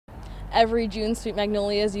Every June, Sweet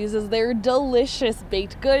Magnolias uses their delicious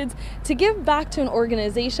baked goods to give back to an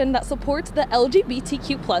organization that supports the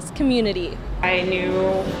LGBTQ+ community. I knew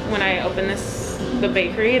when I opened the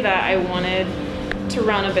bakery that I wanted to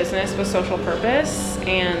run a business with social purpose,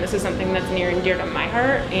 and this is something that's near and dear to my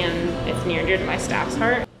heart, and it's near and dear to my staff's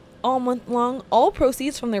heart. All month long, all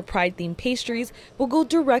proceeds from their Pride-themed pastries will go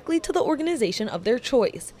directly to the organization of their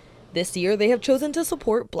choice. This year, they have chosen to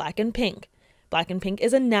support Black and Pink. Black and Pink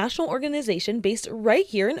is a national organization based right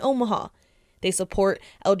here in Omaha. They support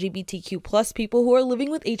LGBTQ+ people who are living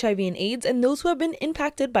with HIV and AIDS and those who have been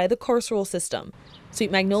impacted by the carceral system. Sweet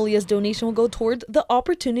Magnolia's donation will go towards the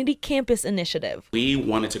Opportunity Campus initiative. We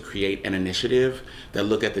wanted to create an initiative that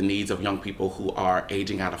looked at the needs of young people who are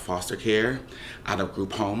aging out of foster care, out of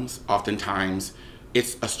group homes. Oftentimes,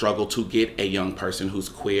 it's a struggle to get a young person who's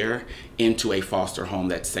queer into a foster home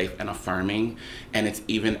that's safe and affirming, and it's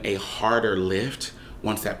even a harder lift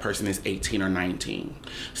once that person is 18 or 19.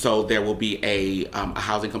 So there will be a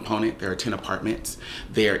housing component. There are 10 apartments.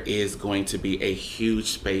 There is going to be a huge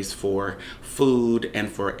space for food and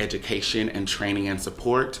for education and training and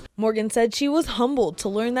support. Morgan said she was humbled to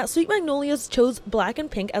learn that Sweet Magnolias chose Black and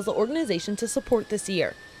Pink as the organization to support this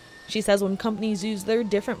year. She says when companies use their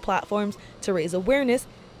different platforms to raise awareness,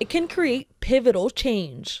 it can create pivotal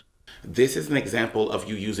change. This is an example of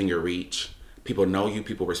you using your reach. People know you,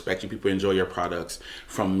 people respect you, people enjoy your products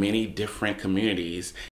from many different communities.